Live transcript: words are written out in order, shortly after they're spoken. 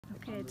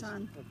Okay, it's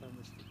on.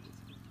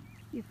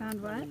 You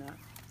found what?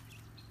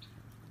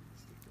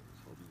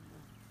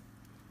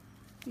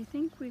 You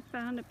think we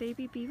found a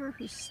baby beaver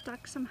who's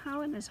stuck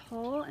somehow in his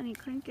hole and he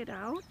couldn't get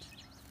out?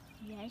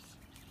 Yes.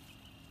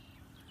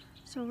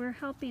 So we're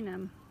helping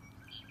him.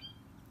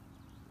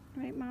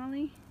 Right,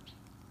 Molly?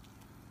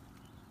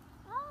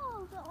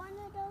 Oh, but one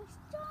of those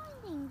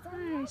strong things.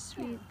 Hi,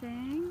 sweet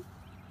thing.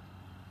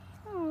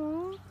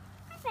 Oh.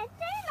 I bet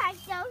they like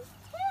those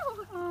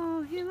too.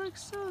 Oh, he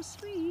looks so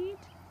sweet.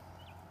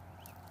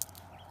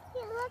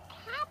 You look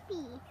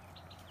happy.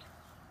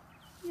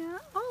 Yeah.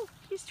 Oh,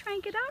 he's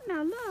trying to get out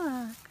now.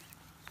 Look.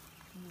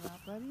 You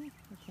out, buddy?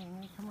 Okay, I'm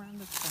gonna come around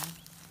this side.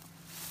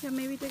 Yeah,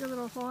 maybe dig a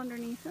little hole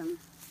underneath him.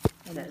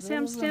 And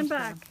Sam, stand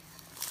back.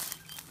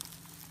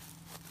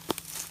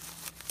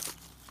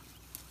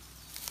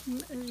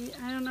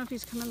 I don't know if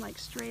he's coming like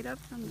straight up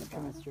from the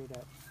bottom. Coming straight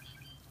up.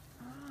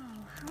 Oh,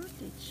 how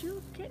did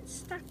you get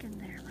stuck in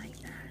there like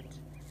that?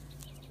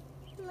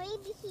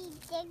 Maybe he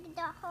digged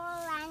the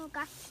hole and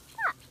got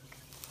stuck.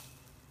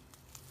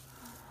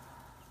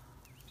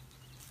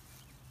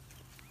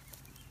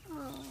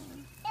 Oh.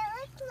 It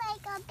looks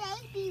like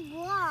a baby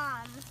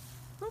worm.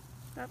 Oop,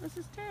 that was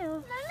his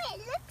tail. Mommy, it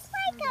looks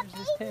like a There's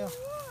his baby tail.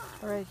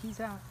 worm. Alright, he's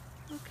out.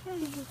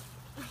 Okay.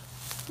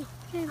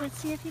 Okay, let's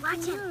see if he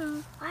Watch can him.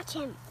 move. Watch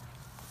him.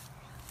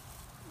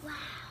 Wow.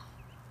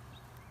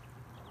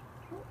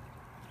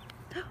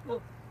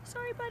 Oh,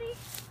 sorry, buddy.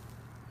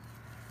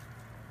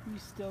 You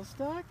still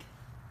stuck?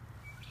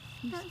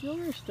 You still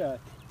are stuck.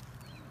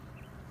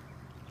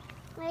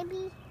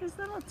 Maybe His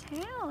little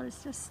tail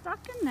is just stuck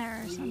in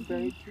there or You something.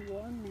 buried too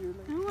long? You're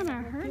like, I don't want to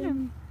hurt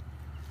him.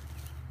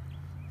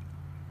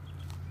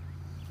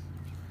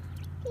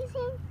 he's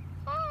in.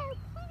 Help,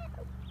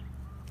 help.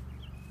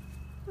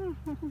 Oh,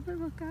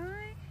 little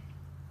guy.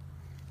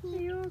 Are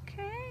you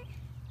okay?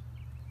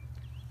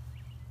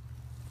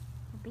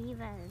 The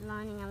beaver is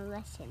learning a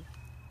lesson.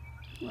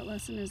 What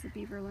lesson is the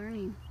beaver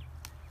learning?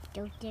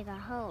 Don't dig a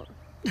hole.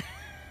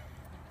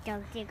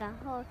 Don't dig a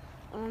hole.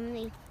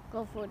 Only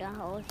go for the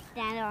holes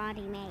that are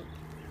already made.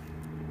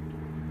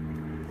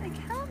 Like,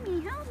 help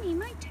me,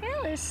 my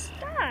tail is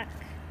stuck.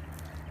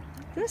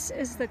 This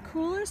is the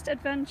coolest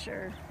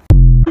adventure.